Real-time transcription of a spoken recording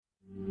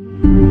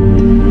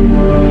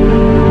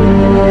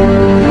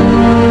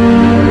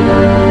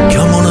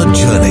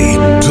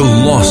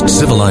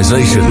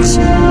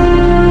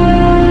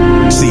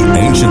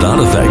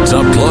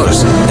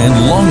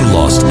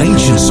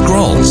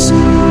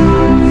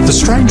The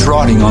strange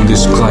writing on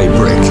this clay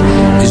brick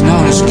is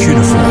known as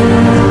cuneiform.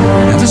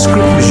 Now, this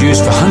script was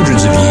used for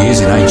hundreds of years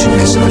in ancient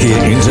Mesopotamia.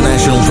 Hear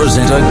international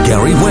presenter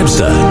Gary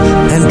Webster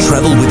and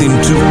travel with him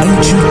to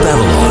ancient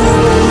Babylon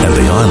and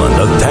the island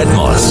of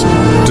Patmos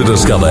to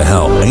discover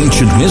how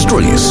ancient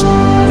mysteries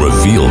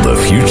reveal the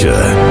future.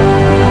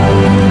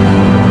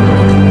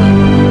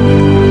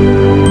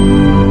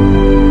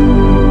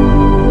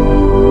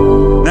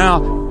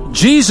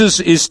 Jesus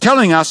is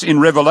telling us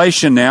in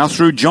Revelation now,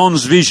 through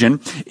John's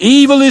vision,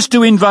 evil is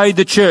to invade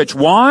the church.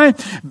 Why?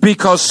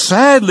 Because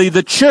sadly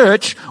the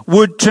church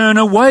would turn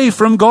away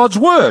from God's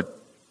word.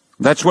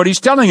 That's what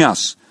he's telling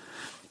us.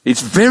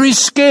 It's very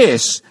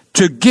scarce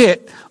to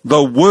get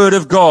the word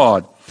of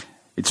God.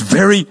 It's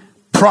very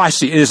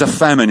pricey. It is a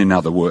famine, in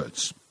other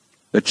words.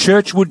 The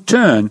church would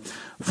turn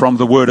from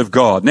the word of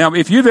God. Now,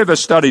 if you've ever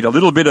studied a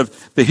little bit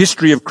of the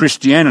history of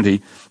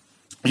Christianity,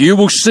 you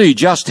will see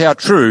just how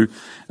true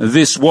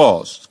this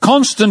was.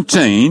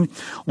 Constantine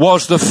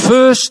was the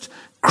first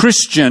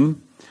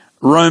Christian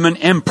Roman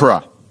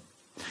emperor.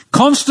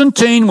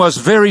 Constantine was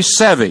very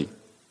savvy.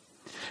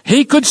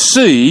 He could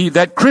see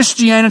that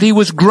Christianity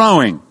was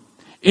growing.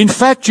 In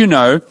fact, you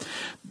know,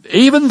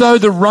 even though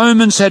the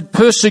Romans had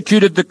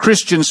persecuted the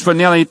Christians for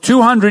nearly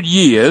 200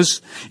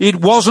 years, it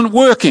wasn't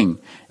working.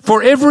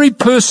 For every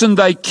person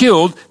they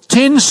killed,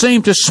 10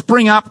 seemed to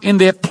spring up in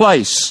their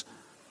place.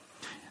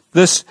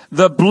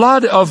 The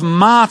blood of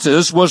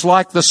martyrs was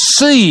like the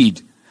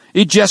seed.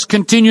 It just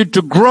continued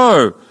to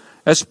grow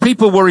as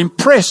people were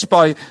impressed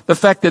by the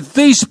fact that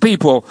these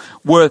people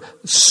were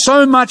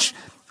so much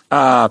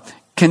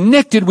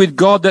connected with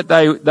God that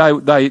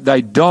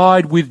they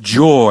died with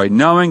joy,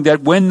 knowing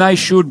that when they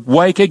should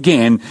wake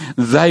again,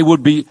 they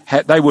would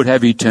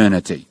have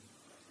eternity.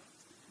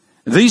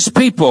 These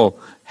people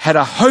had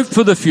a hope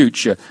for the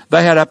future.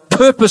 They had a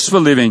purpose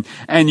for living,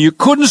 and you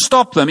couldn't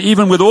stop them,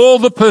 even with all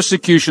the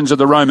persecutions of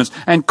the Romans.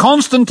 And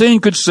Constantine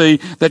could see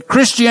that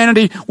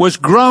Christianity was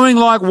growing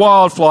like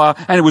wildfire,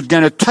 and it was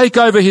going to take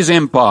over his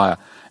empire.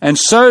 And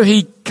so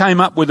he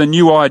came up with a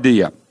new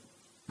idea.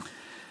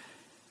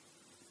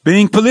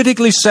 Being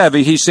politically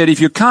savvy, he said, if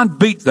you can't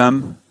beat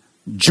them,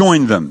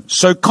 join them.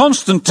 So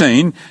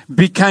Constantine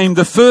became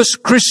the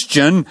first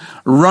Christian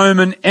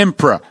Roman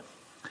emperor.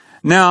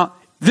 Now,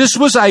 this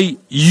was a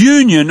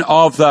union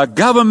of the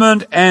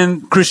government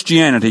and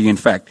Christianity, in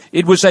fact.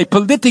 It was a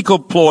political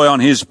ploy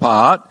on his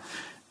part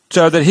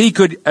so that he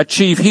could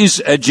achieve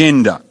his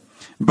agenda.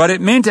 But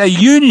it meant a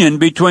union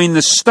between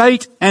the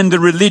state and the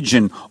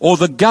religion, or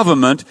the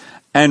government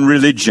and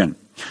religion.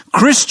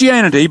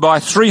 Christianity, by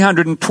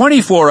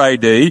 324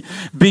 AD,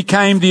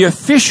 became the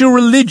official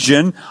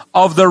religion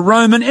of the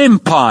Roman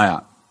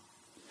Empire.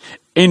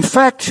 In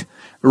fact,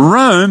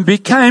 Rome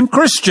became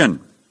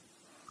Christian.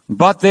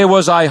 But there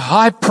was a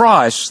high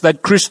price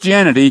that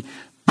Christianity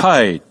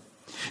paid.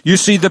 You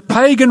see, the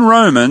pagan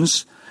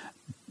Romans,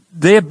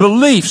 their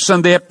beliefs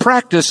and their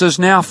practices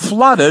now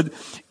flooded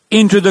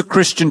into the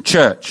Christian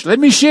church. Let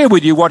me share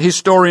with you what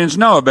historians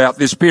know about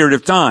this period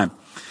of time.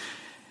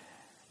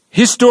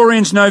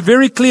 Historians know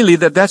very clearly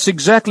that that's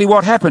exactly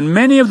what happened.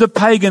 Many of the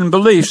pagan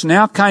beliefs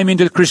now came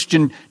into the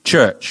Christian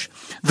church.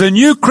 The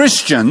new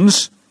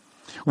Christians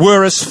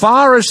were, as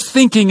far as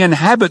thinking and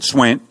habits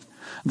went,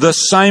 the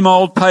same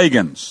old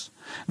pagans.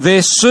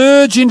 Their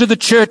surge into the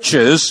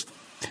churches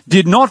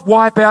did not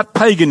wipe out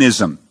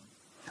paganism.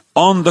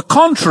 On the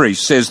contrary,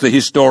 says the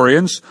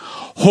historians,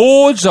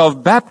 hordes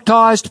of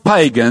baptized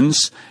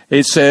pagans,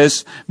 it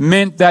says,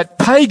 meant that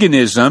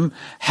paganism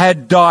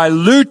had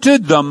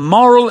diluted the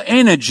moral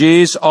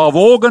energies of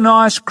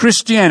organized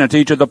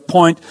Christianity to the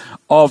point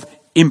of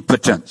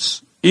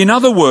impotence. In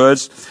other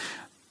words,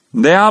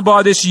 now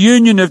by this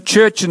union of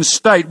church and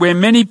state, where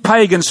many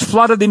pagans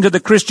flooded into the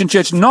Christian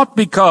church, not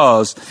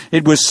because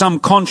it was some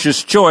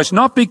conscious choice,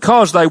 not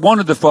because they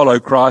wanted to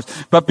follow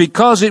Christ, but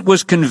because it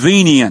was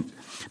convenient,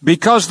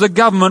 because the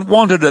government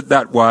wanted it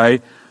that way,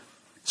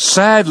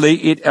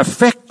 sadly it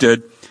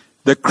affected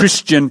the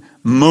Christian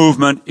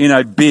movement in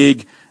a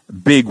big,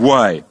 big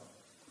way.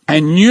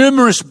 And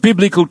numerous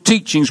biblical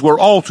teachings were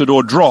altered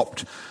or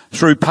dropped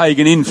through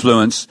pagan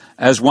influence,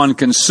 as one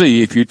can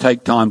see if you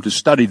take time to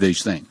study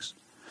these things.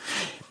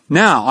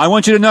 Now, I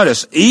want you to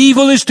notice,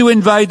 evil is to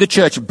invade the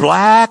church.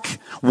 Black.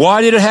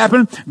 Why did it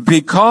happen?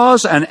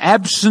 Because an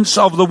absence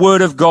of the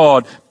Word of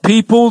God.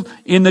 People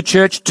in the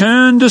church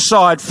turned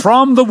aside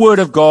from the Word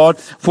of God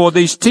for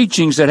these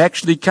teachings that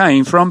actually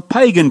came from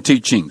pagan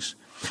teachings.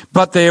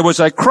 But there was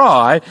a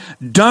cry,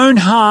 don't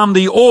harm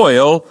the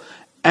oil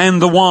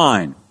and the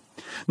wine.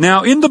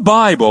 Now, in the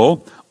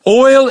Bible,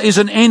 oil is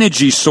an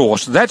energy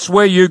source. That's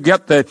where you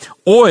get the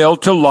oil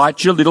to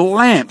light your little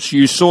lamps.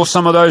 You saw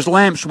some of those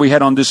lamps we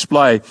had on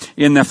display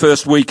in the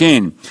first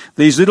weekend.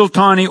 These little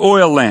tiny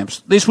oil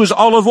lamps. This was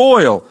olive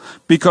oil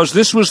because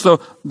this was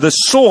the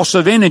source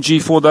of energy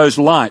for those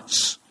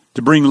lights,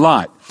 to bring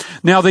light.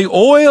 Now, the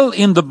oil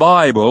in the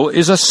Bible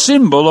is a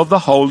symbol of the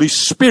Holy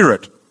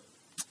Spirit.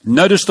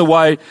 Notice the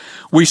way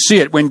we see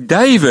it. When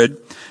David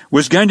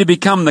was going to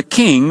become the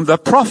king, the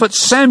prophet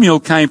Samuel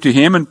came to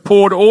him and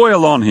poured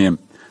oil on him.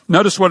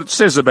 Notice what it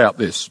says about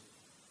this.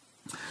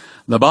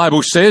 The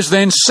Bible says,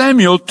 then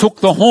Samuel took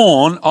the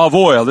horn of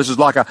oil. This is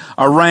like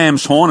a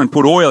ram's horn, and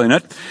put oil in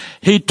it.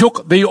 He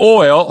took the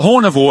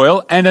horn of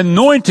oil, and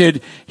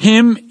anointed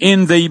him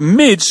in the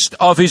midst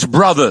of his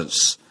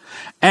brothers.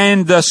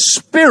 And the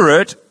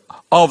Spirit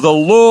of the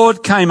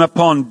Lord came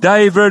upon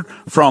David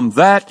from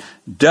that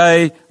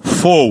day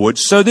forward.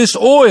 So this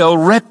oil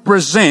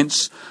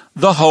represents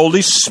the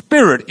Holy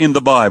Spirit in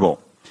the Bible.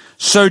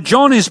 So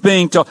John is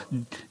being told,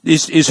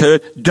 is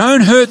heard,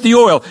 don't hurt the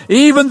oil.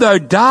 Even though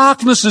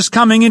darkness is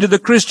coming into the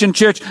Christian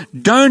church,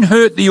 don't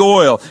hurt the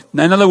oil.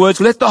 In other words,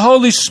 let the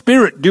Holy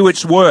Spirit do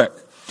its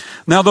work.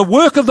 Now, the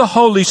work of the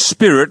Holy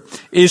Spirit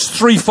is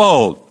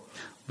threefold.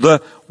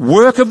 The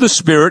work of the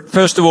Spirit,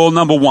 first of all,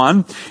 number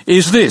one,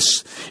 is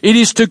this. It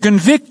is to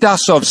convict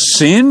us of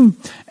sin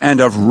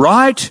and of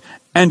right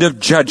and of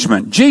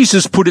judgment.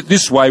 Jesus put it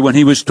this way when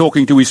he was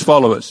talking to his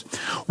followers.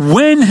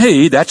 When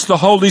he, that's the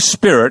Holy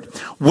Spirit,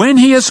 when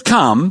he has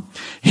come,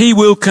 he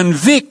will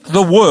convict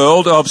the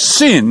world of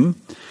sin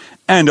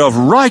and of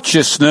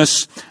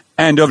righteousness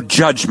and of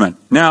judgment.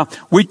 Now,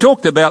 we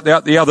talked about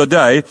that the other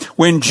day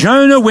when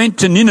Jonah went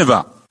to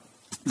Nineveh,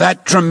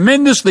 that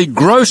tremendously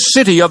gross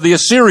city of the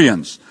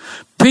Assyrians.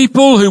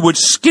 People who would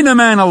skin a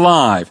man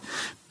alive.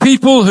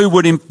 People who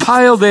would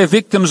impale their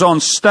victims on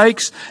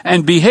stakes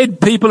and behead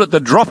people at the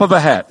drop of a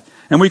hat.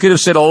 And we could have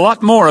said a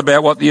lot more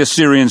about what the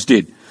Assyrians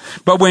did.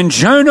 But when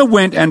Jonah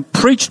went and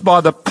preached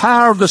by the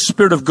power of the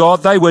Spirit of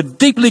God, they were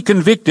deeply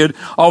convicted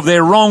of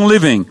their wrong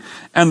living.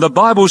 And the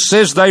Bible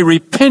says they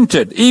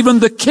repented, even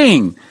the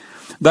king.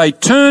 They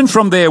turned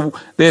from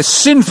their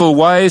sinful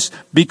ways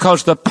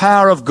because the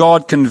power of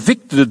God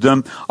convicted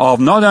them of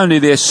not only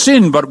their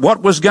sin, but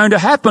what was going to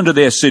happen to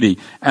their city.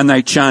 And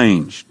they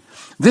changed.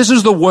 This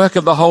is the work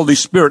of the Holy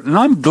Spirit, and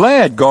I'm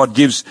glad God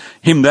gives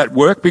him that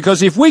work,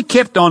 because if we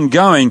kept on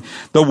going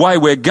the way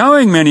we're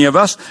going, many of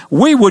us,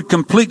 we would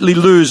completely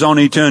lose on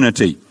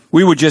eternity.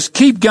 We would just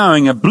keep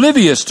going,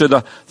 oblivious to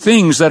the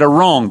things that are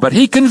wrong. But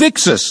he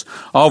convicts us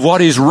of what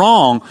is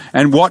wrong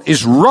and what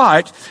is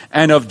right,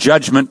 and of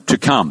judgment to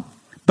come.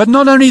 But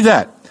not only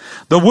that,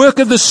 the work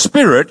of the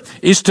Spirit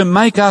is to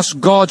make us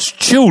God's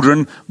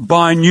children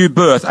by new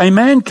birth. A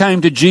man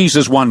came to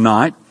Jesus one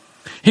night.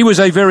 He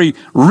was a very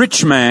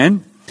rich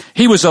man.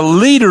 He was a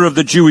leader of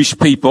the Jewish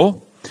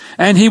people,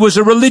 and he was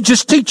a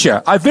religious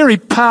teacher, a very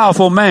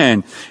powerful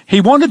man. He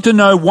wanted to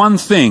know one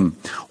thing: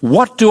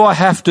 what do I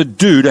have to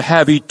do to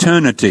have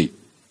eternity?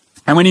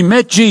 And when he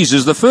met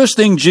Jesus, the first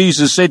thing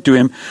Jesus said to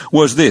him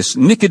was this: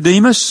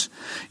 Nicodemus,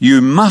 you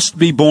must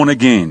be born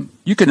again.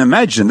 You can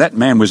imagine that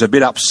man was a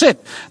bit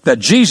upset that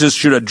Jesus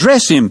should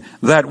address him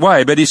that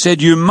way. But he said,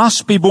 you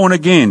must be born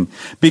again,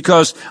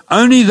 because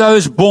only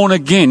those born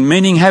again,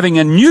 meaning having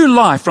a new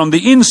life from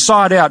the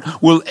inside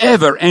out, will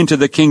ever enter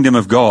the kingdom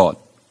of God.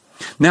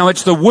 Now,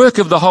 it's the work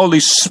of the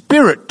Holy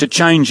Spirit to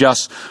change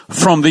us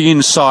from the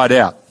inside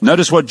out.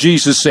 Notice what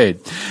Jesus said.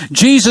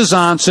 Jesus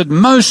answered,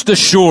 most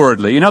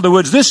assuredly. In other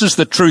words, this is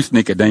the truth,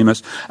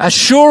 Nicodemus.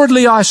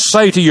 Assuredly, I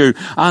say to you,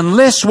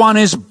 unless one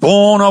is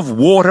born of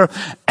water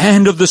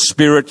and of the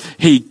Spirit,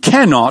 he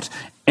cannot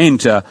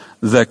enter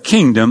the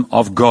kingdom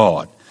of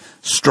God.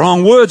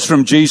 Strong words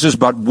from Jesus,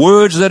 but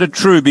words that are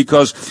true,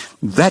 because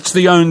that's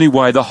the only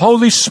way. The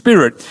Holy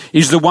Spirit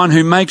is the one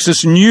who makes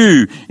us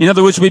new. In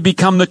other words, we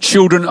become the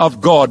children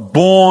of God,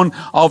 born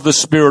of the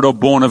Spirit or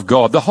born of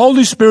God. The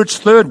Holy Spirit's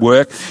third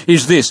work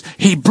is this.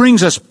 He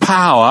brings us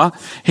power.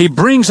 He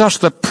brings us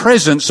the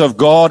presence of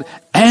God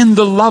and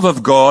the love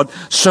of God,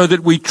 so that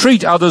we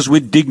treat others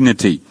with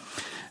dignity.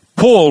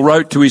 Paul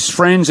wrote to his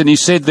friends, and he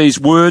said these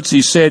words.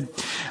 He said,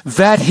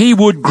 that he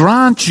would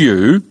grant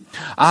you,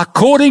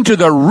 according to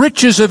the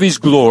riches of his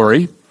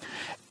glory,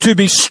 to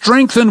be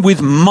strengthened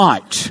with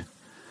might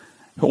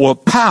or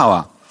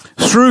power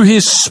through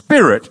his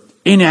Spirit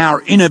in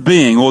our inner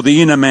being, or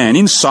the inner man,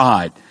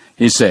 inside,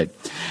 he said.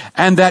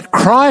 And that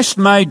Christ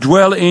may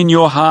dwell in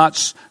your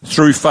hearts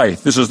through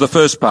faith. This is the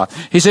first part.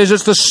 He says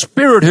it's the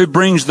Spirit who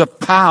brings the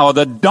power,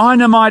 the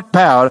dynamite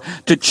power,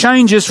 to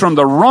change us from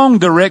the wrong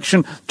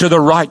direction to the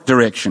right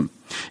direction.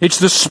 It's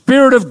the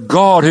Spirit of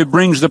God who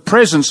brings the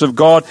presence of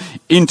God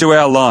into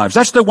our lives.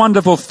 That's the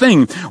wonderful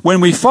thing.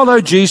 When we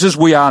follow Jesus,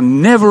 we are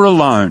never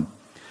alone.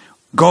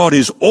 God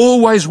is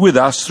always with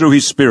us through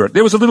his Spirit.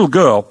 There was a little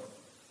girl.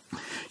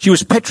 She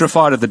was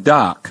petrified of the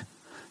dark,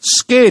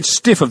 scared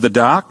stiff of the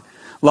dark,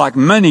 like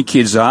many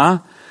kids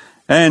are.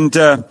 And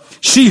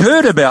she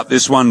heard about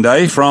this one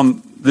day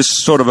from this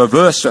sort of a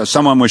verse.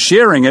 Someone was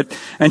sharing it,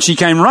 and she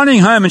came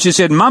running home and she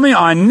said, Mummy,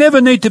 I never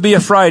need to be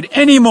afraid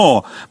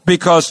anymore,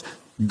 because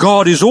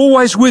God is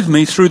always with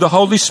me through the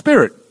Holy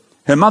Spirit.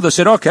 Her mother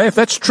said, okay, if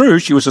that's true,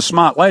 she was a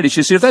smart lady.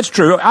 She said, if that's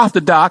true,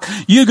 after dark,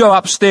 you go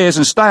upstairs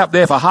and stay up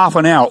there for half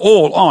an hour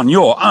all on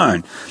your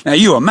own. Now,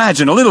 you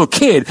imagine a little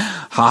kid,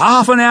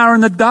 half an hour in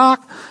the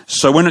dark.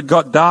 So when it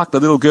got dark, the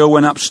little girl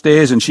went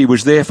upstairs and she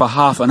was there for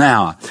half an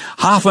hour.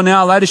 Half an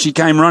hour later, she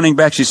came running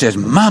back. She says,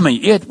 Mummy,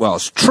 it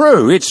was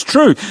true. It's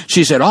true.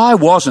 She said, I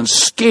wasn't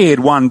scared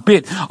one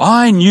bit.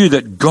 I knew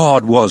that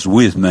God was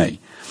with me.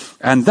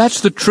 And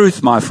that's the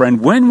truth, my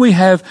friend. When we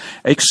have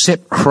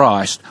accept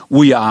Christ,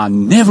 we are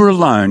never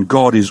alone.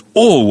 God is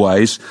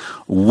always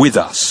with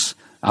us.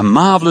 A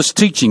marvelous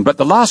teaching. But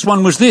the last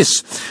one was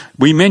this.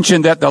 We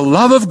mentioned that the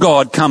love of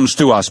God comes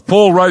to us.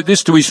 Paul wrote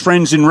this to his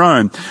friends in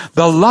Rome.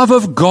 The love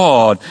of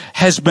God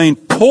has been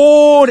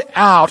poured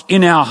out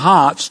in our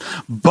hearts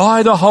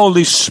by the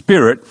Holy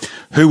Spirit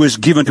who is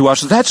given to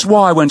us. That's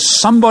why when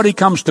somebody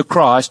comes to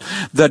Christ,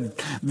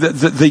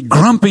 the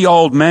grumpy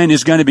old man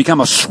is going to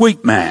become a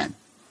sweet man.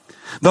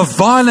 The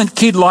violent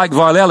kid like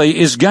Vilelli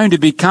is going to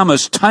become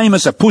as tame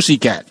as a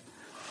pussycat.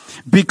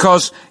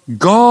 Because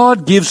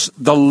God gives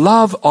the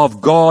love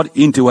of God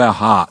into our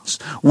hearts.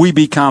 We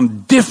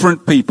become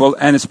different people,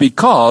 and it's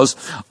because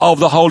of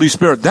the Holy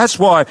Spirit. That's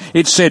why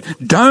it said,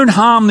 don't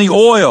harm the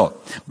oil.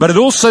 But it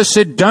also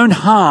said, don't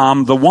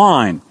harm the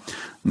wine.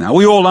 Now,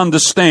 we all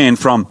understand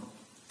from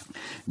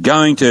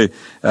going to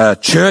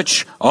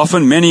church,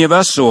 often many of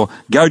us, or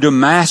go to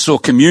Mass or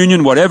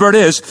communion, whatever it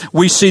is,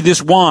 we see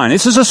this wine.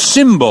 This is a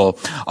symbol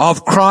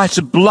of Christ's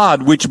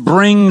blood, which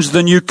brings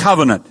the new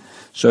covenant.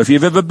 So if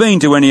you've ever been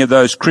to any of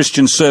those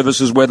Christian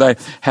services where they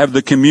have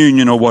the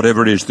communion or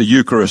whatever it is, the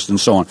Eucharist and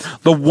so on,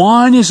 the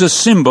wine is a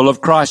symbol of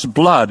Christ's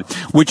blood,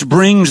 which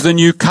brings the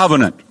new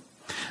covenant.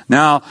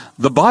 Now,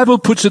 the Bible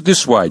puts it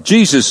this way.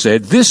 Jesus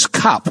said, this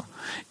cup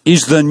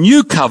is the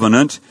new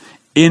covenant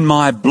in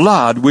my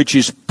blood, which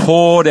is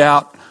poured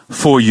out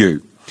for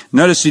you.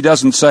 Notice he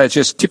doesn't say it's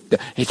just tipped,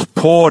 it's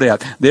poured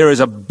out. There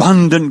is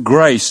abundant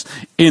grace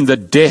in the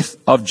death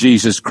of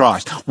Jesus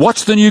Christ.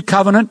 What's the new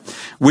covenant?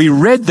 We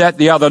read that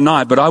the other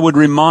night, but I would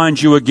remind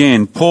you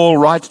again. Paul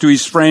writes to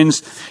his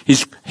friends,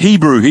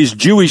 his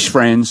Jewish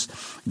friends,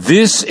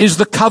 this is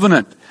the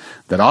covenant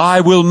that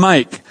I will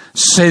make,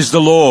 says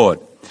the Lord.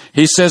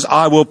 He says,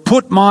 I will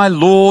put my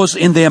laws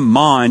in their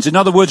minds. In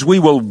other words, we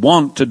will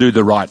want to do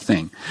the right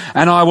thing.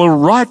 And I will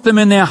write them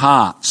in their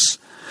hearts.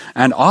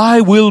 And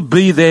I will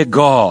be their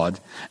God,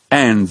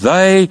 and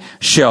they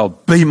shall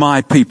be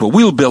my people.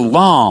 We'll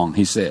belong,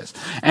 he says.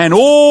 And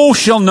all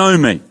shall know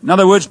me. In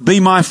other words,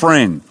 be my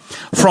friend.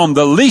 From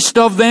the least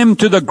of them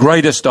to the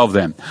greatest of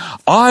them.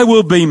 I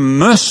will be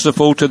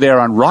merciful to their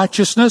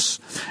unrighteousness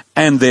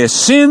and their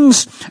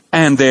sins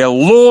and their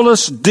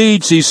lawless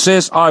deeds, he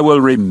says, I will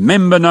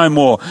remember no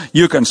more.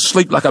 You can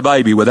sleep like a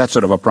baby with that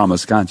sort of a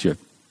promise, can't you?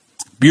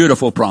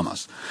 Beautiful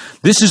promise.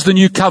 This is the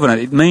new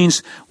covenant. It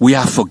means we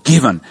are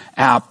forgiven.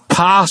 Our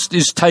past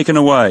is taken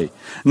away.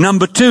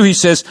 Number 2, he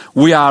says,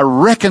 we are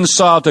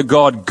reconciled to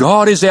God.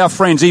 God is our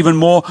friends. Even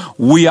more,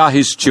 we are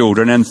his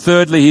children. And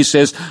thirdly, he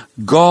says,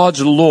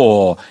 God's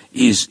law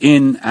is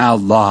in our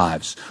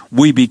lives.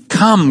 We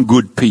become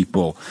good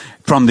people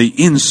from the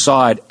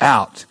inside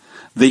out.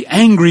 The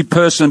angry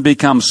person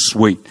becomes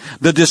sweet.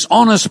 The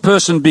dishonest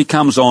person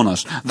becomes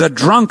honest. The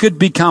drunkard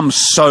becomes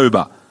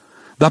sober.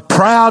 The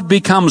proud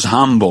becomes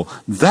humble.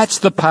 That's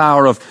the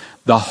power of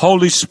the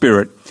Holy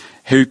Spirit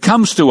who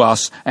comes to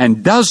us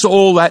and does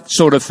all that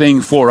sort of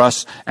thing for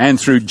us.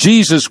 And through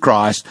Jesus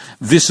Christ,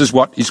 this is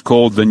what is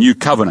called the new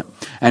covenant.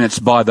 And it's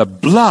by the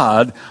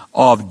blood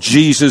of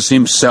Jesus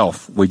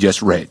himself, we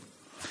just read.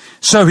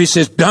 So he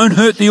says, don't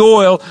hurt the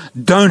oil,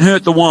 don't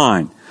hurt the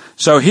wine.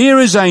 So here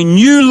is a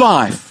new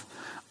life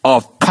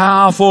of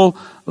powerful,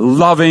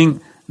 loving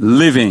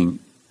living.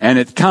 And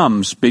it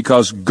comes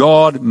because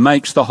God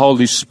makes the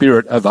Holy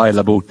Spirit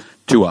available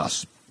to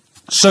us.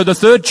 So the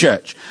third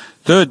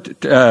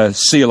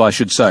seal, I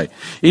should say,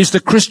 is the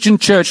Christian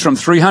church from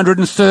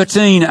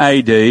 313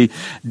 AD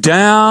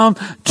down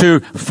to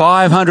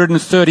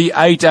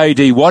 538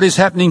 AD. What is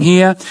happening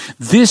here?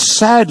 This,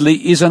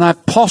 sadly, is an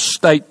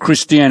apostate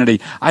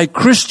Christianity. A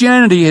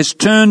Christianity has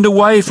turned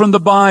away from the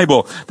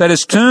Bible, that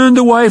has turned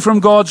away from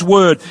God's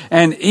Word,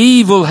 and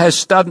evil has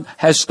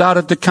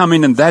started to come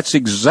in, and that's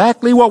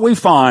exactly what we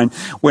find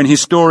when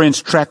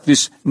historians track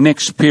this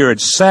next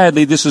period.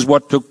 Sadly, this is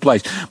what took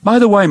place. By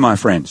the way, my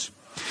friends,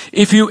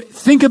 if you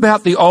think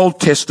about the Old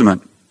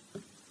Testament,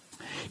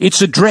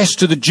 it's addressed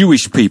to the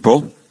Jewish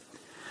people,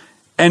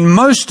 and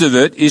most of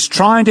it is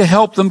trying to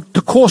help them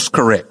to course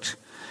correct.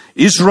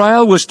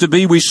 Israel was to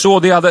be, we saw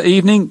the other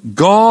evening,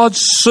 God's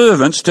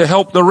servants to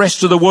help the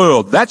rest of the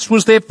world. That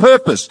was their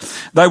purpose.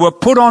 They were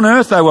put on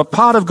earth, they were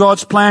part of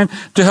God's plan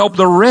to help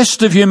the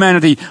rest of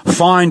humanity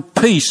find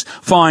peace,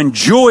 find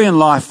joy in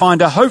life,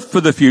 find a hope for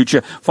the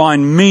future,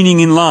 find meaning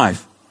in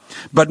life.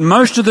 But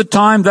most of the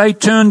time they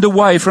turned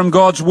away from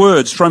God's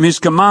words, from his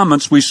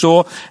commandments, we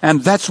saw,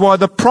 and that's why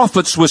the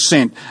prophets were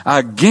sent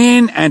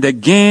again and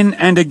again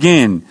and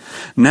again.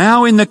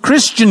 Now in the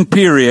Christian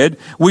period,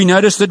 we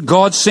notice that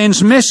God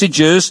sends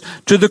messages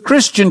to the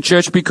Christian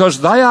church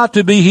because they are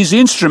to be his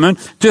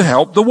instrument to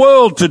help the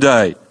world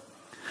today.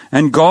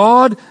 And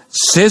God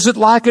says it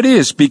like it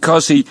is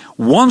because he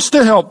wants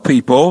to help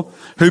people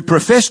who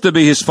profess to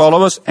be his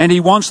followers, and he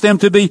wants them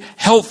to be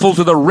helpful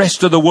to the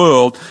rest of the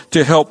world,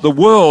 to help the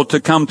world to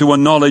come to a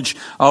knowledge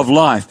of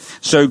life.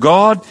 So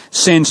God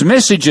sends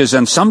messages,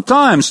 and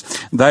sometimes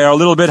they are a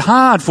little bit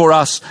hard for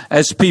us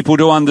as people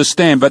to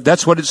understand, but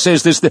that's what it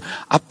says. There's the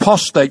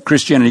apostate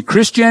Christianity,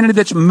 Christianity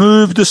that's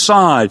moved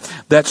aside,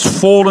 that's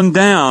fallen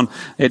down.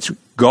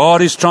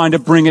 God is trying to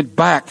bring it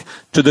back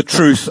to the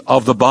truth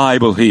of the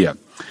Bible here.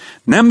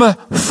 Number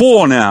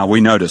 4 now,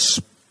 we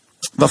notice.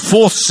 The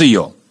 4th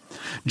seal.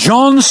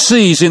 John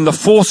sees in the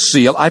 4th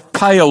seal a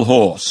pale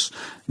horse.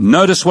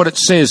 Notice what it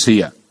says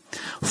here.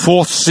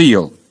 4th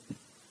seal.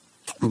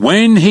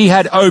 When he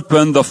had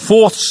opened the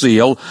 4th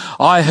seal,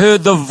 I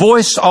heard the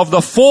voice of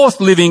the 4th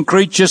living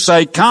creature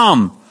say,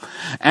 "Come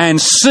and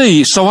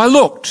see." So I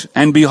looked,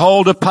 and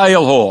behold, a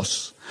pale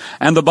horse.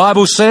 And the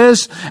Bible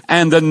says,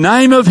 and the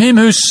name of him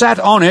who sat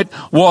on it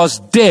was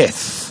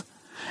Death,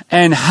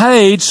 and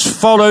Hades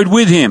followed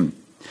with him.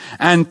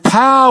 And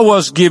power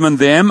was given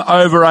them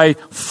over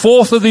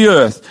 1/4 of the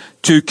earth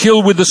to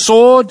kill with the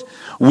sword,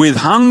 with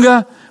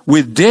hunger,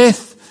 with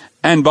death,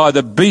 and by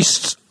the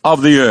beasts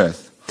of the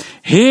earth.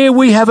 Here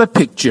we have a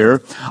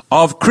picture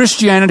of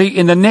Christianity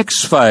in the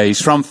next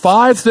phase, from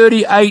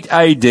 538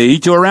 AD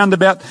to around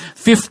about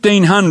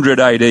 1500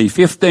 AD,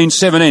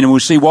 1517, and we'll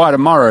see why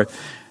tomorrow.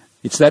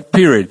 It's that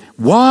period.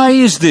 Why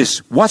is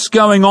this? What's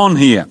going on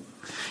here?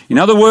 In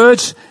other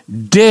words,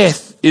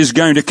 death is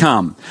going to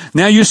come.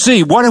 Now you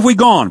see, what have we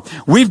gone?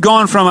 We've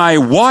gone from a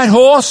white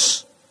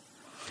horse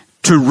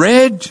to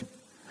red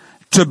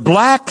to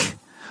black,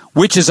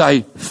 which is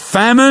a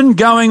famine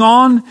going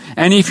on.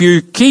 And if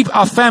you keep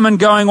a famine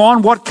going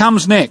on, what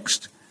comes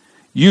next?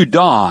 You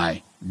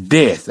die,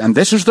 death. And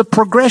this is the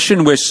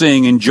progression we're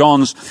seeing in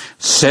John's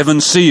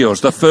 7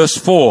 seals, the first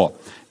 4.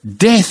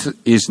 Death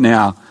is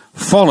now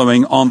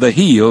following on the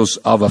heels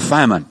of a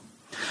famine.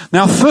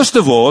 Now, first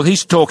of all,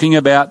 he's talking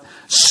about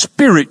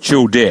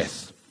spiritual death.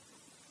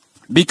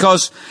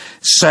 Because,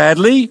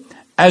 sadly,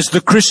 as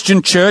the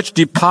Christian church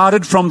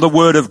departed from the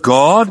Word of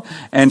God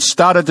and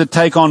started to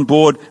take on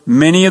board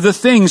many of the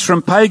things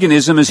from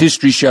paganism, as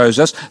history shows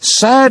us,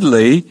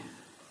 sadly,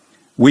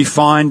 we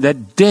find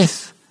that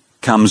death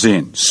comes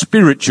in,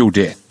 spiritual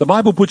death. The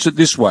Bible puts it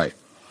this way: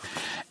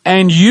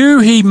 "And you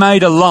he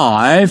made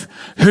alive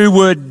who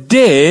were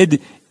dead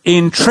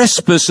in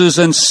trespasses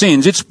and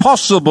sins." It's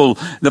possible,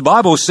 the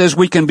Bible says,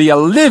 we can be a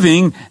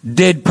living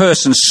dead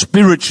person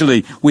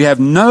spiritually. We have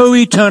no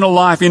eternal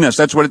life in us.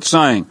 That's what it's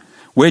saying.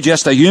 We're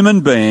just a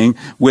human being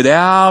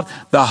without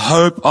the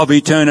hope of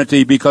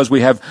eternity because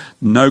we have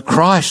no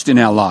Christ in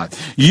our life.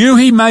 "You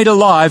he made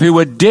alive who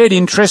were dead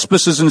in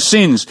trespasses and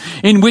sins,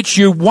 in which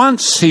you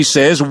once," he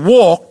says,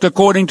 "walked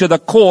according to the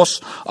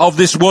course of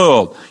this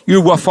world."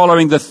 You were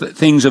following the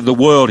things of the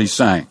world, he's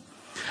saying.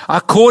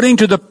 "According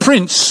to the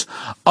prince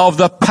of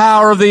the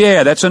power of the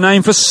air." That's a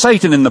name for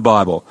Satan in the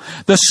Bible.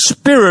 "The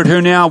spirit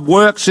who now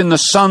works in the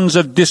sons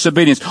of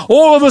disobedience."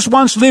 All of us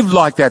once lived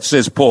like that,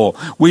 says Paul.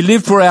 We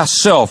lived for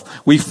ourselves.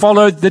 We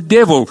followed the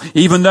devil,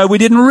 even though we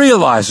didn't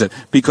realize it,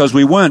 because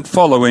we weren't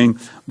following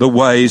the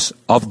ways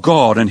of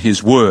God and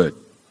his word.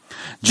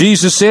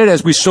 Jesus said,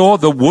 as we saw,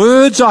 "The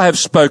words I have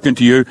spoken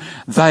to you,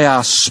 they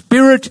are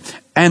spirit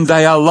and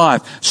they are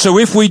life." So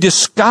if we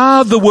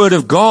discard the word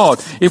of God,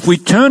 if we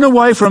turn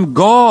away from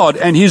God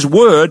and his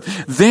word,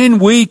 then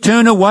we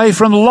turn away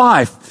from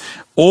life.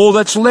 All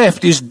that's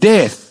left is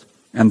death.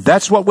 And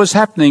that's what was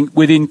happening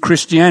within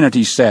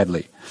Christianity,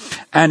 sadly.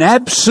 An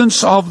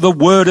absence of the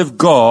word of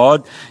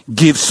God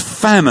gives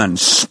famine,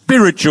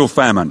 spiritual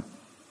famine.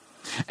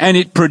 And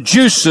it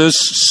produces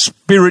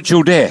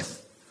spiritual death.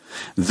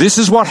 This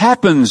is what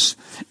happens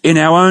in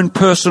our own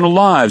personal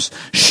lives.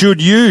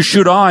 Should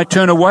I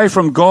turn away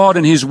from God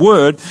and his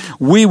word,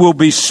 we will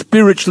be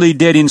spiritually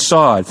dead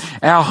inside.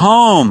 Our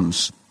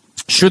homes,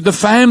 should the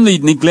family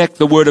neglect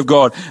the word of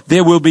God,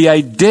 there will be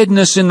a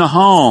deadness in the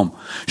home.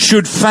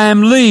 Should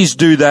families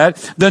do that,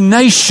 the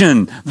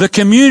nation, the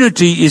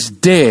community is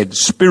dead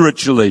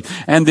spiritually,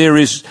 and there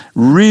is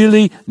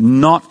really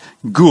not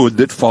good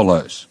that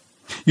follows.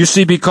 You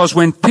see, because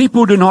when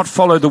people do not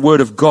follow the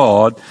word of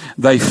God,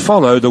 they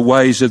follow the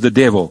ways of the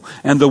devil.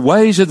 And the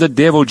ways of the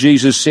devil,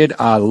 Jesus said,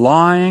 are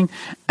lying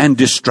and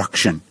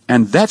destruction.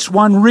 And that's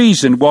one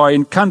reason why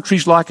in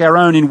countries like our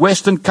own, in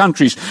Western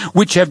countries,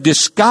 which have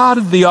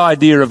discarded the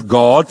idea of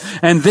God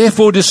and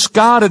therefore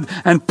discarded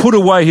and put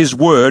away his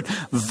word,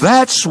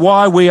 that's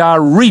why we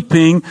are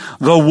reaping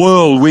the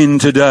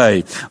whirlwind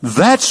today.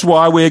 That's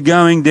why we're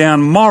going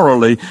down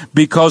morally,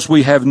 because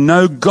we have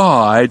no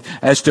guide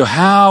as to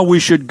how we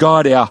should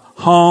guide our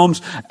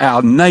homes,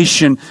 our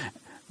nation.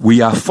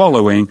 We are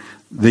following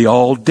the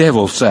old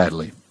devil,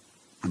 sadly.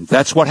 And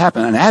that's what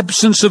happened. An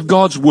absence of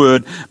God's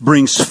word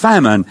brings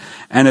famine,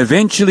 and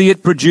eventually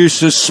it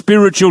produces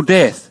spiritual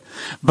death.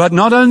 But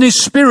not only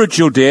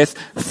spiritual death,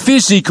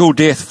 physical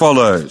death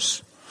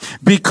follows.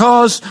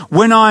 Because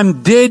when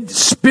I'm dead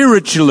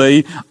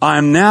spiritually,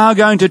 I'm now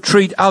going to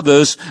treat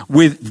others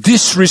with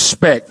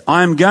disrespect.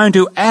 I'm going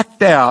to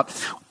act out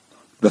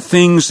the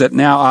things that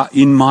now are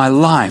in my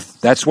life.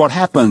 That's what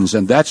happens,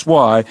 and that's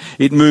why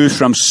it moves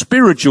from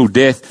spiritual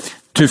death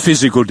to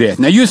physical death.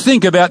 Now you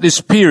think about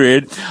this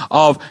period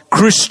of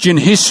Christian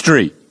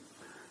history.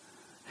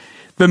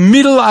 The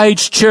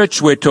middle-aged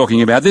church we're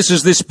talking about, this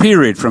is this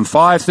period from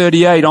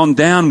 538 on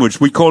downwards.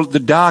 We call it the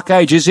Dark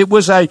Ages. It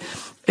was a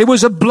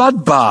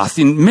bloodbath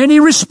in many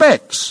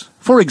respects.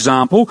 For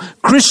example,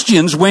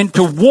 Christians went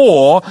to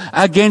war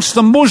against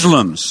the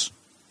Muslims.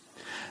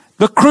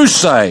 The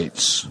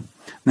Crusades.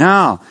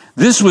 Now,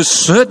 this was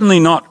certainly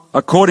not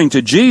according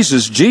to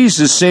Jesus.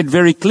 Jesus said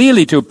very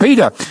clearly to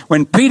Peter,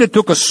 when Peter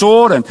took a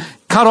sword and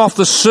cut off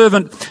the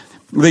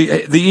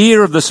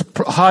ear of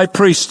the high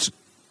priest,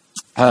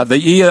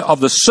 the ear of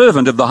the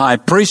servant of the high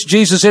priest,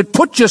 Jesus said,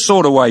 "Put your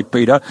sword away,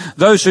 Peter.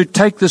 Those who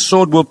take the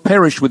sword will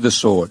perish with the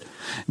sword."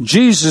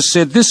 Jesus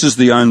said, "This is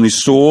the only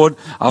sword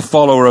a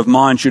follower of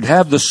mine should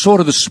have, the sword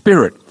of the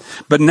Spirit."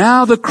 But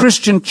now the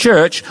Christian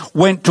church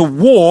went to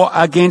war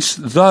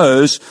against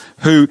those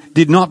who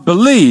did not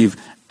believe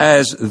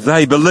as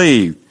they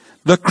believed.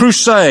 The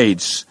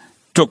Crusades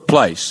took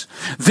place.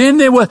 Then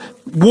there were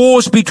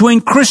wars between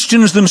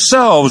Christians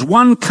themselves,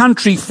 one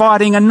country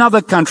fighting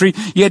another country,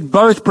 yet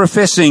both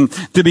professing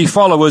to be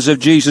followers of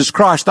Jesus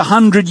Christ. The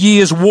 100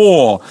 Years'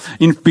 War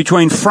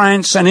between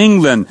France and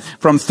England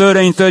from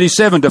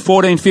 1337 to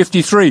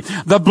 1453.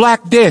 The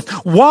Black Death.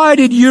 Why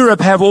did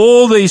Europe have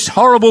all these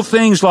horrible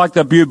things like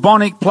the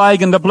bubonic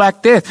plague and the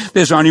Black Death?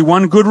 There's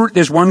one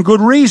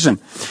good reason.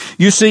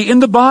 You see, in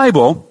the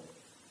Bible,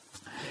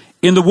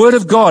 in the Word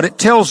of God, it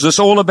tells us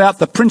all about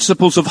the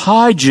principles of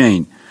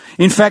hygiene.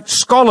 In fact,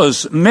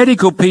 scholars,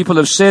 medical people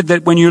have said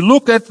that when you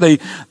look at the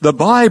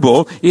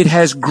Bible, it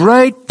has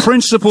great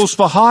principles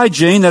for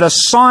hygiene that are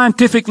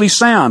scientifically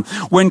sound.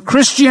 When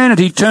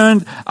Christianity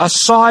turned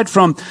aside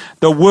from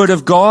the Word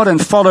of God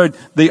and followed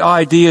the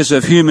ideas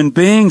of human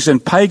beings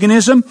and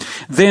paganism,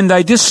 then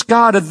they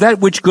discarded that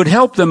which could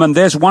help them, and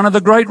there's one of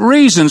the great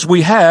reasons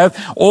we have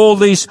all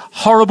these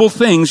horrible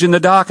things in the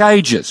Dark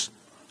Ages.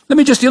 Let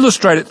me just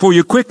illustrate it for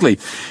you quickly.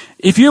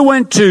 If you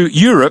went to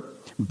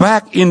Europe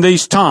back in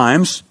these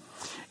times,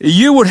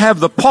 you would have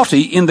the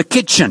potty in the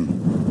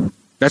kitchen.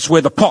 That's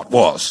where the pot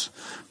was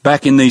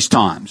back in these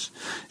times.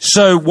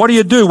 So what do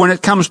you do when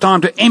it comes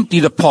time to empty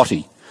the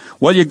potty?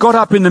 Well, you got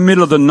up in the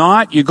middle of the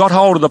night, you got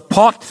hold of the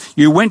pot,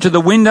 you went to the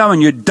window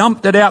and you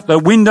dumped it out the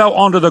window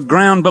onto the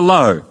ground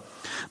below.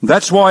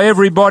 That's why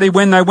everybody,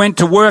 when they went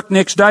to work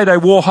next day, they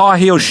wore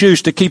high-heel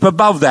shoes to keep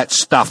above that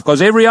stuff,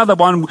 because every other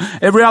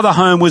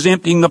home was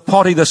emptying the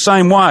potty the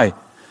same way.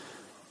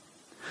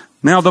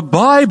 Now, the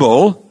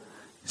Bible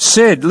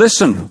said,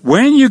 listen,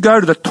 when you go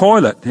to the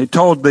toilet, he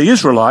told the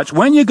Israelites,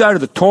 when you go to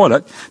the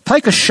toilet,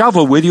 take a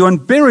shovel with you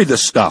and bury the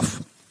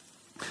stuff.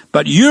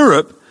 But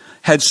Europe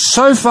had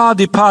so far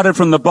departed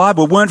from the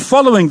Bible, weren't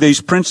following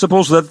these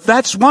principles,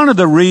 that's one of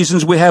the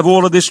reasons we have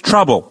all of this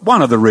trouble.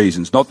 One of the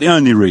reasons, not the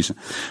only reason.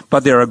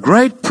 But there are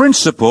great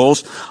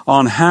principles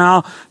on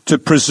how to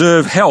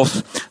preserve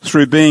health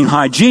through being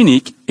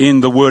hygienic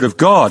in the Word of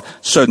God.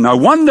 So no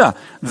wonder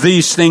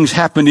these things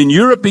happened in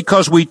Europe,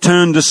 because we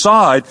turned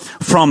aside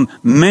from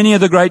many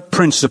of the great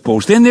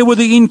principles. Then there were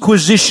the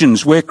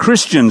Inquisitions, where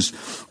Christians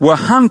were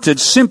hunted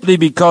simply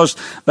because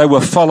they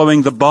were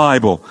following the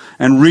Bible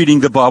and reading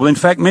the Bible. In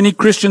fact, many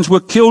Christians were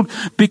killed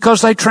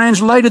because they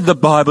translated the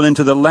Bible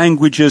into the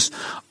languages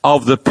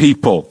of the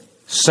people,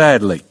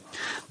 sadly.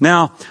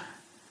 Now,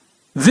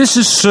 this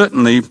is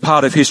certainly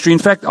part of history. In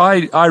fact,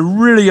 I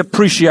really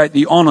appreciate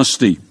the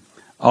honesty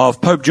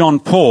of Pope John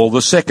Paul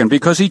II,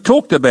 because he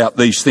talked about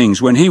these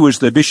things when he was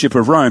the Bishop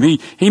of Rome.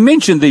 He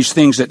mentioned these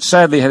things that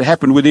sadly had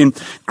happened within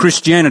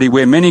Christianity,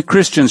 where many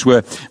Christians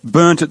were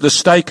burnt at the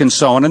stake and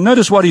so on. And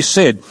notice what he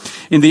said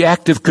in the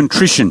Act of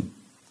Contrition.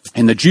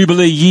 In the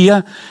Jubilee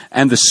year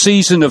and the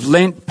season of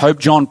Lent, Pope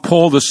John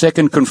Paul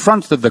II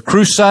confronted the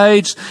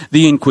Crusades,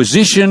 the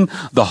Inquisition,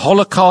 the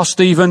Holocaust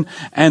even,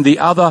 and the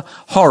other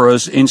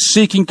horrors in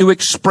seeking to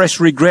express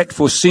regret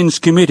for sins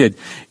committed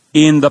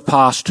in the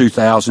past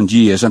 2,000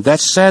 years. And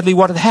that's sadly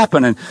what had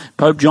happened. And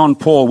Pope John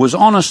Paul was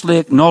honestly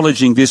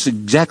acknowledging this,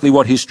 exactly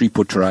what history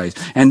portrays.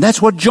 And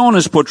that's what John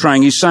is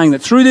portraying. He's saying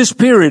that through this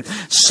period,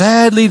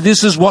 sadly,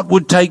 this is what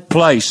would take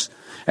place.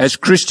 As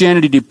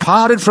Christianity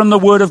departed from the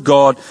Word of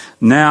God,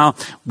 now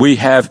we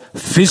have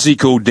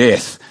physical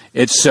death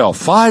itself.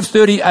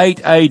 538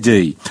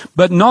 AD.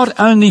 But not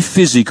only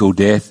physical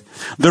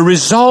death, the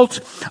result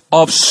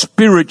of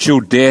spiritual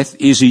death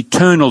is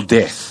eternal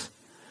death.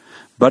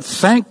 But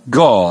thank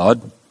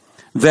God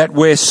that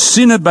where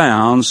sin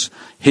abounds,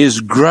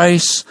 His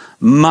grace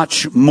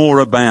much more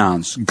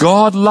abounds.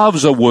 God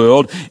loves a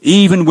world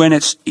even when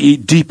it's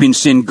deep in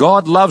sin.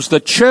 God loves the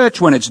church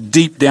when it's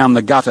deep down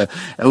the gutter,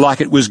 like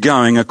it was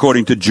going,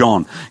 according to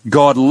John.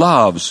 God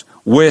loves.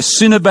 Where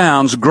sin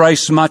abounds,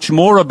 grace much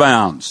more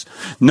abounds.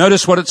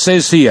 Notice what it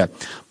says here.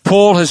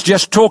 Paul has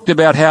just talked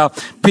about how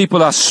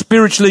people are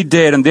spiritually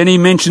dead, and then he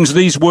mentions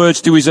these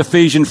words to his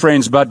Ephesian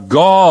friends. But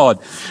God,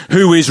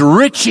 who is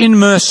rich in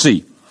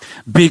mercy,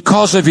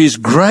 because of His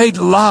great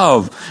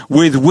love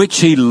with which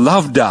He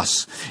loved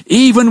us,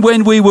 even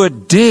when we were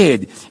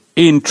dead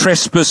in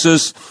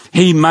trespasses,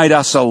 he made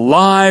us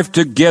alive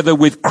together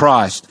with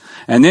Christ.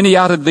 And then he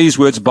uttered these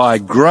words, by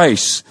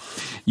grace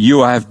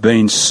you have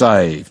been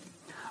saved.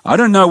 I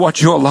don't know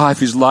what your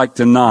life is like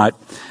tonight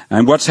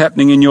and what's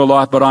happening in your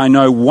life, but I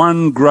know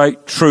one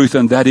great truth,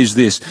 and that is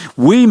this.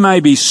 We may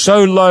be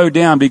so low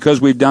down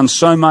because we've done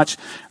so much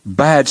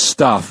bad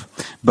stuff,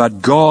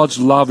 but God's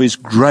love is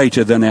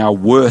greater than our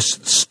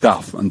worst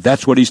stuff, and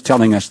that's what he's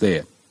telling us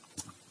there.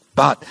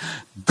 But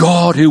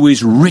God, who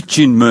is rich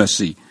in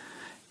mercy,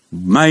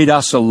 made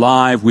us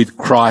alive with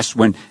Christ,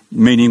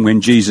 meaning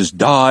when Jesus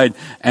died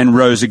and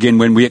rose again.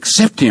 When we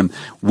accept him,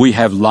 we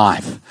have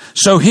life.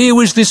 So here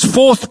was this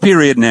fourth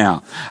period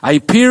now, a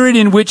period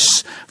in which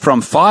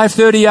from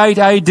 538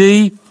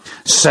 AD,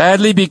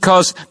 sadly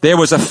because there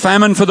was a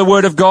famine for the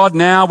word of God,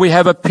 now we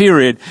have a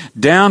period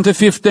down to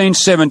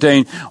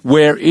 1517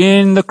 where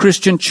in the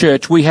Christian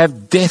church we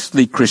have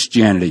deathly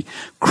Christianity.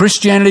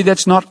 Christianity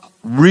that's not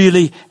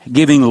really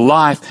giving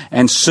life,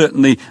 and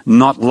certainly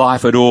not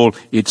life at all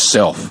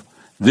itself.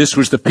 This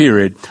was the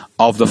period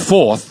of the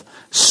fourth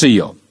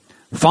seal.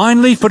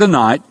 Finally, for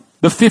tonight,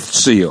 the fifth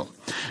seal.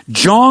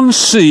 John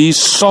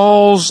sees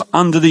souls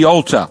under the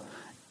altar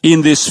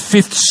in this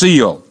fifth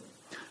seal.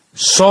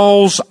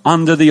 Souls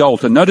under the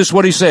altar. Notice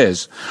what he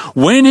says.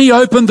 When he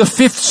opened the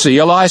fifth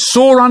seal, I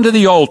saw under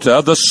the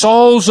altar the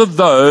souls of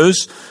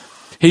those,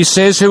 he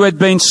says, who had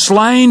been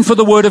slain for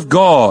the word of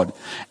God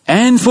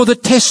and for the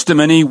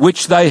testimony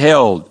which they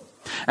held.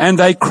 And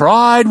they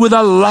cried with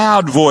a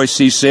loud voice,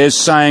 he says,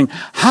 saying,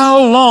 how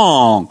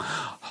long,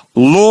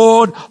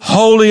 Lord,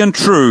 holy and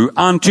true,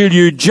 until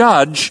you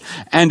judge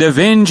and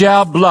avenge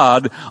our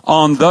blood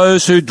on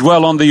those who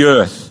dwell on the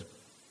earth?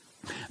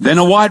 Then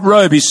a white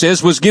robe, he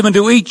says, was given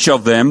to each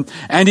of them,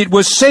 and it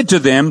was said to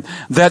them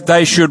that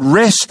they should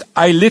rest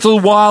a little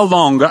while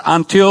longer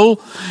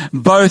until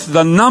both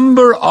the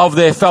number of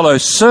their fellow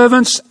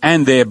servants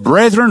and their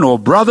brethren or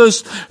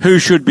brothers who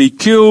should be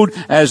killed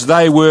as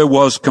they were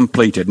was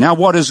completed. Now,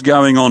 what is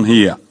going on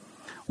here?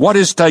 What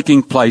is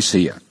taking place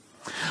here?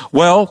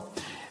 Well,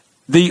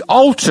 the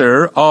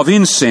altar of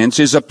incense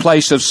is a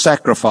place of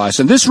sacrifice,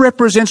 and this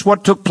represents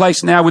what took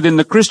place now within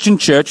the Christian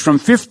church from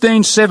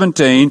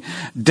 1517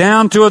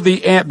 down to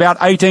about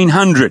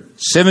 1800,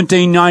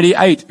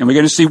 1798, and we're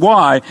going to see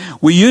why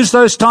we use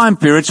those time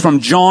periods from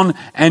John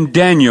and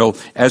Daniel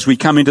as we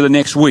come into the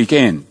next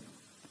weekend.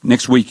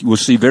 Next week we'll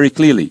see very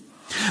clearly.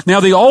 Now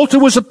the altar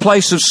was a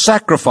place of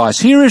sacrifice.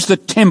 Here is the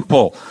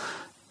temple,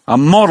 a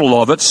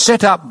model of it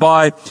set up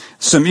by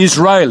some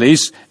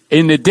Israelis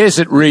in the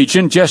desert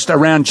region just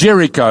around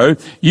Jericho.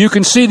 You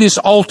can see this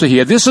altar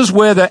here. This is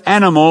where the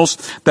animals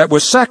that were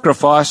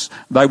sacrificed,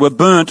 they were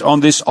burnt on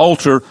this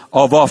altar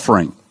of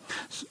offering,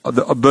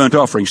 burnt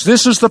offerings.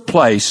 This is the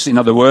place, in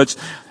other words,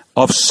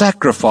 of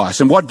sacrifice.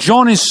 And what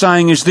John is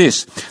saying is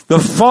this: the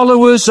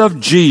followers of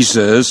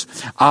Jesus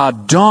are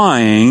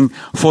dying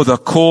for the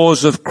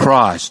cause of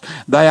Christ.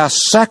 They are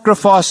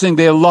sacrificing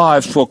their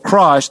lives for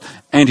Christ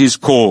and his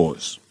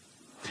cause.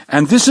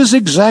 And this is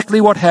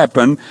exactly what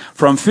happened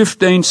from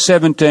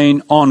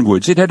 1517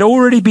 onwards. It had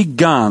already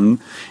begun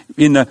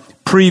in the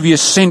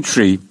previous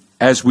century,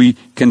 as we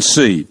can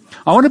see.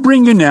 I want to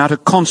bring you now to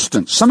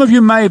Constance. Some of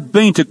you may have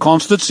been to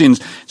Constance in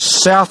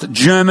South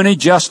Germany,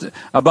 just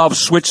above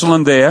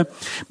Switzerland there.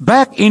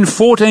 Back in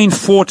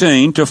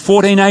 1414 to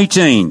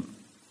 1418,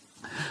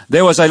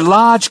 there was a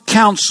large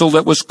council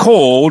that was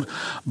called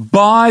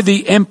by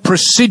the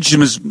Empress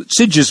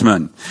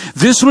Sigismund.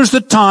 This was the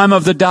time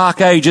of the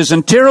Dark Ages,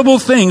 and terrible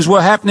things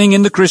were happening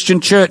in the Christian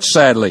church,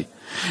 sadly.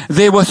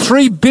 There were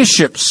 3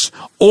 bishops,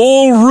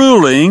 all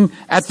ruling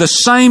at the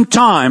same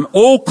time,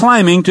 all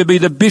claiming to be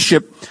the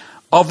bishop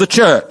of the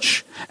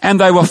church. And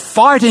they were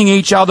fighting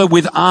each other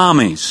with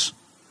armies.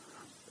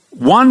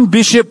 One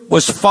bishop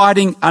was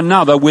fighting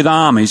another with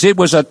armies. It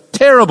was a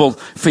terrible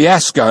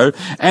fiasco,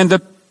 and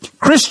the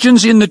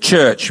Christians in the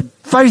church,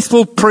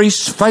 faithful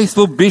priests,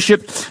 faithful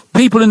bishops,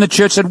 people in the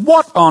church said,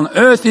 what on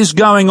earth is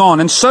going on?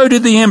 And so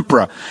did the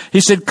emperor.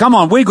 He said, come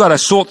on, we've got to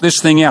sort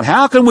this thing out.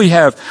 How can we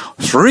have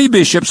 3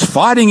 bishops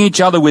fighting each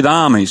other with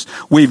armies?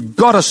 We've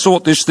got to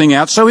sort this thing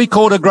out. So he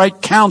called a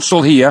great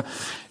council here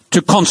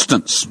to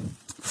Constance.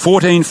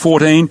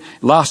 1414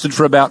 lasted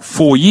for about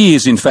 4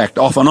 years, in fact,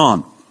 off and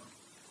on.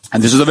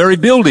 And this is the very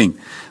building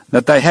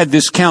that they had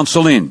this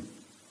council in.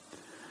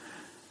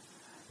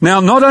 Now,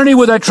 not only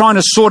were they trying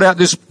to sort out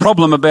this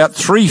problem about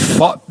 3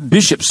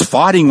 bishops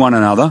fighting one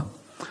another,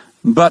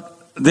 but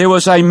there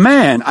was a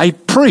man, a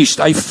priest,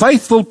 a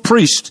faithful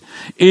priest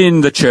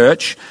in the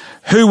church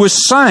who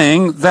was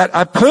saying that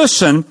a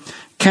person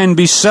can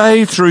be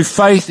saved through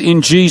faith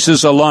in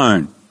Jesus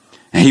alone.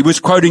 And he was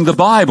quoting the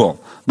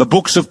Bible, the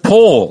books of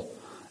Paul,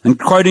 and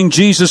quoting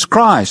Jesus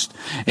Christ.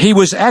 He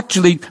was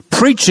actually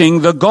preaching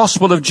the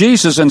gospel of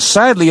Jesus, and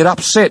sadly it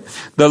upset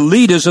the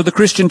leaders of the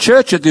Christian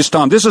church at this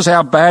time. This is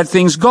how bad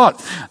things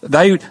got.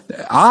 They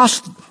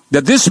asked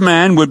that this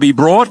man would be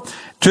brought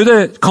to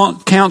the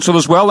council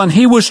as well, and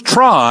he was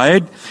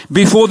tried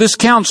before this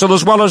council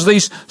as well as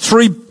these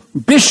 3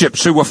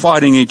 bishops who were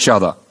fighting each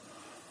other.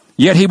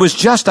 Yet he was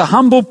just a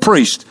humble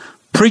priest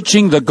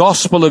preaching the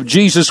gospel of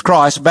Jesus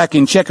Christ back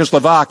in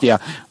Czechoslovakia,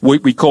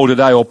 we call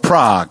today, or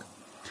Prague.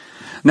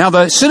 Now,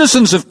 the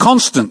citizens of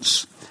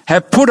Constance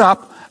have put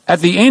up at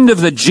the end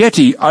of the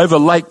jetty over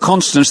Lake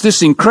Constance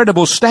this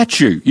incredible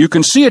statue. You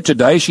can see it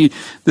today.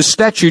 The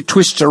statue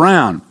twists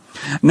around.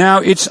 Now,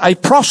 it's a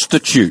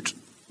prostitute,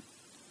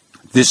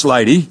 this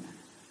lady,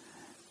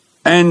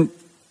 and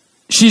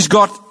she's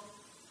got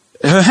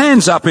her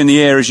hands up in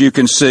the air, as you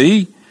can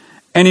see,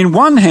 and in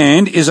one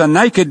hand is a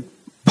naked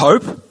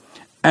pope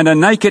and a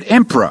naked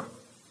emperor.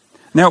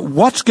 Now,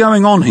 what's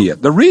going on here?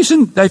 The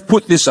reason they've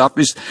put this up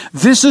is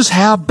this is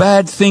how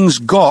bad things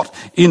got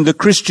in the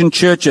Christian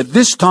church at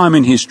this time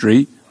in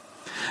history,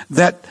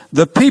 that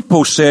the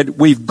people said,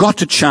 we've got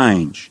to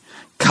change.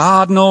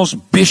 Cardinals,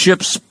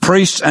 bishops,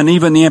 priests, and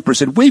even the emperor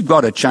said, we've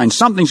got to change.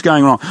 Something's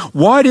going wrong.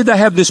 Why did they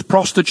have this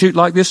prostitute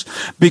like this?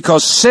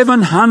 Because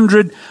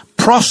 700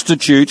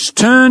 prostitutes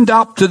turned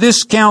up to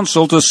this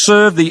council to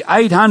serve the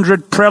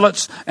 800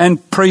 prelates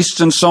and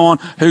priests and so on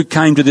who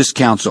came to this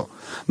council.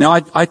 Now,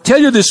 I tell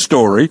you this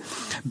story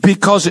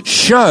because it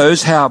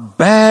shows how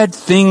bad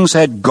things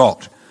had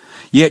got.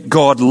 Yet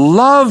God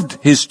loved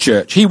his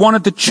church. He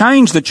wanted to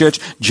change the church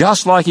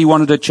just like he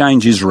wanted to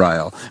change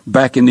Israel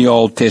back in the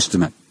Old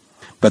Testament.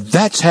 But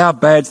that's how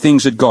bad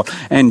things had got.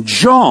 And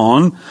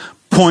John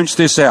points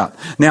this out.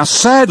 Now,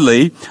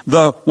 sadly,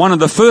 one of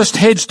the first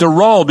heads to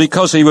roll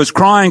because he was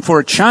crying for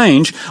a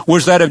change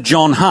was that of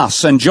John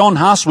Huss. And John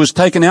Huss was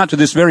taken out to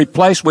this very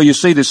place where you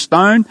see this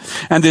stone.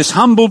 And this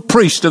humble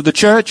priest of the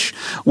church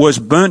was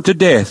burnt to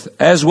death,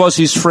 as was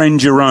his friend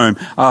Jerome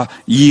a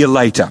year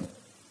later.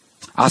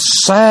 A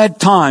sad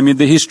time in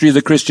the history of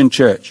the Christian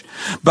church.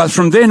 But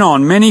from then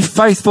on, many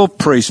faithful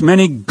priests,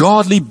 many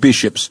godly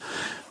bishops,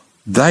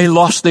 they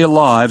lost their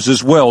lives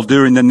as well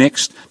during the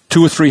next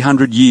 200 or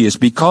 300 years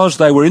because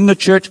they were in the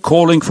church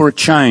calling for a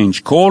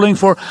change, calling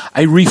for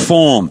a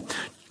reform,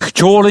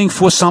 calling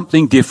for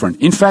something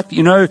different. In fact,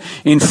 you know,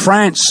 in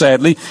France,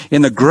 sadly,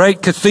 in the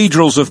great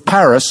cathedrals of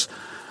Paris,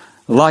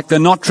 like the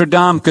Notre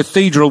Dame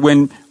Cathedral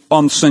when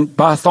on St.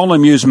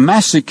 Bartholomew's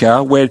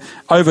massacre, where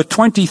over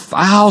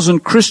 20,000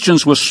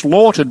 Christians were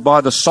slaughtered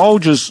by the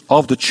soldiers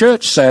of the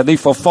church, sadly,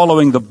 for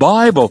following the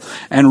Bible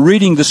and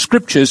reading the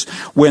scriptures.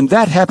 When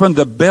that happened,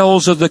 the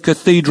bells of the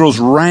cathedrals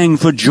rang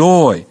for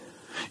joy.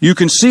 You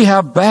can see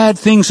how bad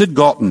things had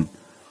gotten.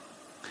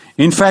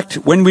 In fact,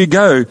 when we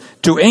go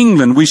to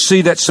England, we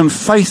see that some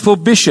faithful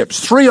bishops,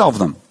 3 of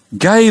them,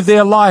 gave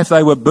their life.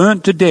 They were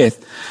burnt to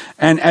death.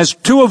 And as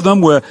 2 of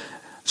them were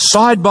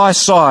side by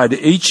side,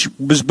 each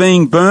was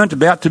being burnt,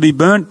 about to be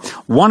burnt,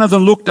 one of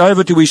them looked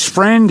over to his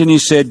friend and he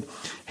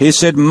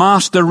said,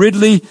 Master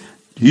Ridley,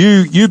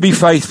 you be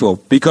faithful,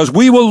 because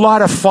we will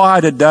light a fire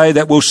today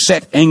that will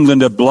set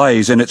England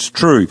ablaze. And it's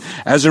true.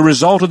 As a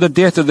result of the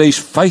death of these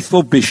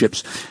faithful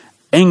bishops,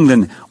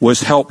 England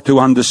was helped to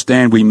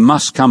understand we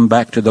must come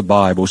back to the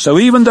Bible. So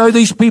even though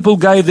these people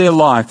gave their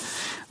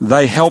life,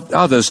 they helped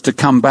others to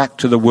come back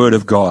to the Word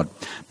of God.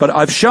 But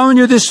I've shown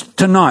you this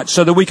tonight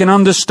so that we can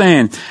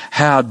understand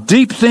how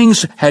deep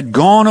things had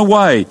gone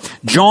away.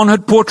 John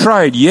had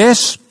portrayed,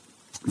 yes,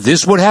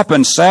 this would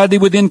happen, sadly,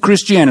 within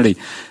Christianity.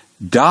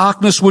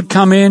 Darkness would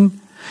come in,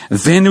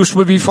 then this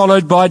would be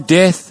followed by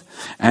death,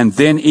 and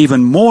then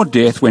even more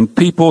death when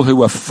people who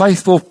were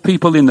faithful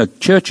people in the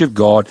Church of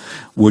God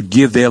would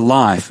give their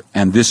life.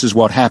 And this is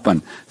what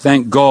happened.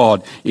 Thank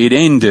God it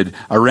ended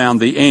around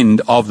the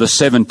end of the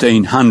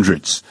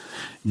 1700s.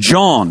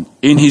 John,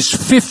 in his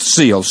 5th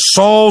seal,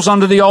 souls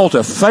under the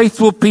altar,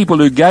 faithful people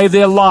who gave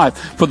their life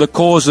for the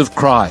cause of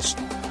Christ.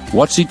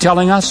 What's he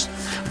telling us?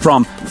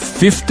 From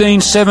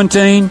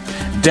 1517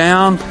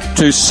 down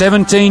to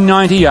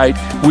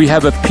 1798, we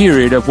have a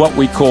period of what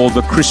we call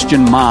the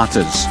Christian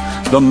martyrs.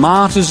 The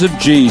martyrs of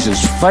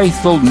Jesus,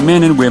 faithful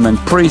men and women,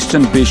 priests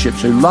and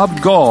bishops who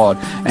loved God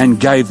and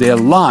gave their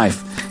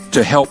life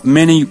to help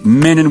many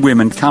men and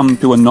women come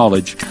to a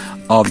knowledge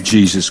of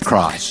Jesus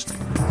Christ.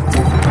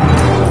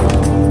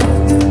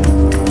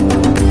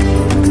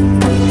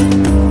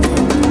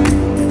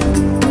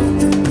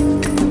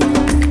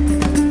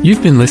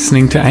 You've been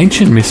listening to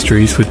Ancient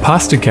Mysteries with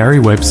Pastor Gary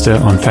Webster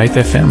on Faith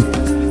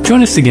FM.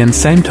 Join us again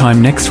same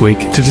time next week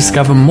to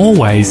discover more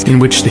ways in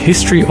which the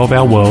history of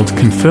our world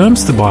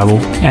confirms the Bible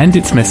and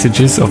its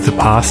messages of the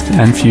past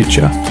and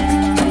future.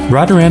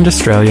 Right around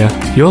Australia,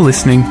 you're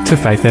listening to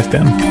Faith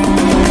FM.